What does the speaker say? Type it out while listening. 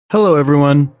Hello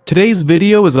everyone, today's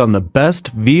video is on the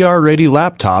best VR-ready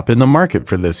laptop in the market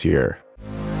for this year.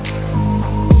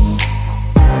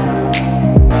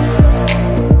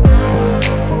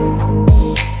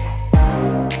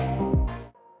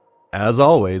 As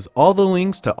always, all the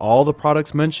links to all the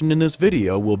products mentioned in this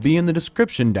video will be in the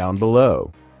description down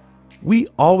below. We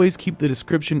always keep the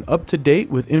description up to date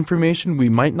with information we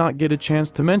might not get a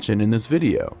chance to mention in this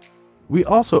video. We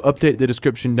also update the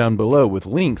description down below with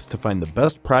links to find the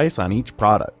best price on each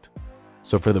product.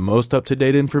 So for the most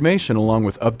up-to-date information along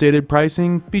with updated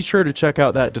pricing, be sure to check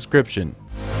out that description.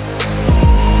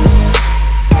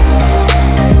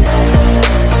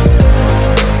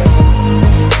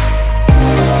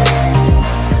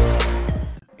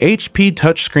 HP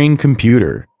touchscreen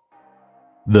computer.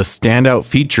 The standout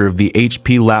feature of the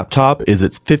HP laptop is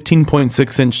its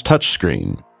 15.6-inch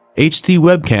touchscreen. HD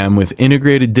webcam with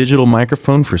integrated digital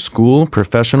microphone for school,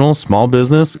 professional, small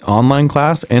business, online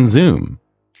class, and Zoom.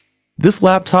 This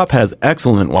laptop has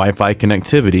excellent Wi-Fi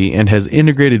connectivity and has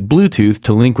integrated Bluetooth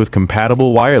to link with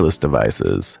compatible wireless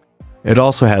devices. It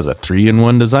also has a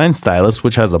 3-in-1 design stylus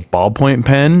which has a ballpoint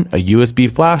pen, a USB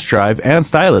flash drive, and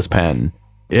stylus pen.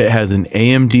 It has an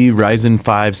AMD Ryzen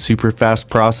 5 superfast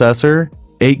processor,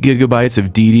 8GB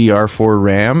of DDR4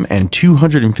 RAM, and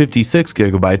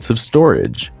 256GB of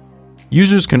storage.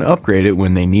 Users can upgrade it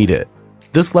when they need it.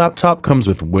 This laptop comes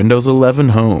with Windows 11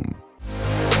 Home.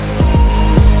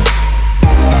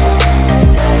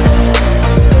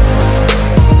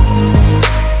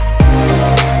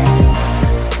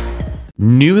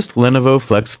 Newest Lenovo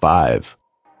Flex 5.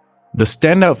 The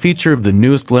standout feature of the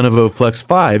newest Lenovo Flex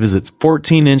 5 is its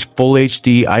 14-inch Full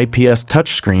HD IPS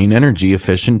touchscreen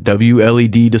energy-efficient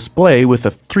WLED display with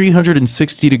a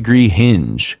 360-degree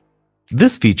hinge.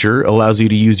 This feature allows you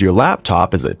to use your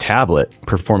laptop as a tablet,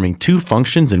 performing 2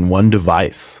 functions in one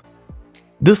device.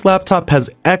 This laptop has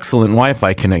excellent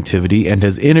Wi-Fi connectivity and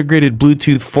has integrated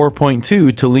Bluetooth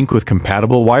 4.2 to link with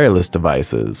compatible wireless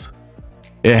devices.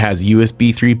 It has USB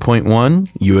 3.1,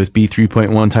 USB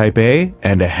 3.1 Type-A,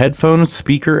 and a headphone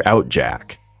speaker out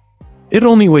jack. It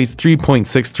only weighs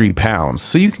 3.63 pounds,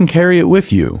 so you can carry it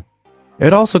with you.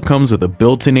 It also comes with a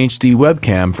built-in HD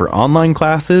webcam for online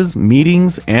classes,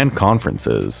 meetings, and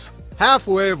conferences.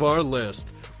 Halfway of our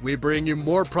list, we bring you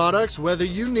more products whether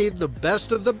you need the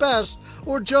best of the best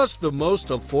or just the most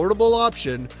affordable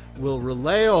option. We'll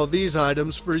relay all these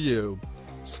items for you.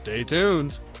 Stay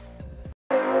tuned.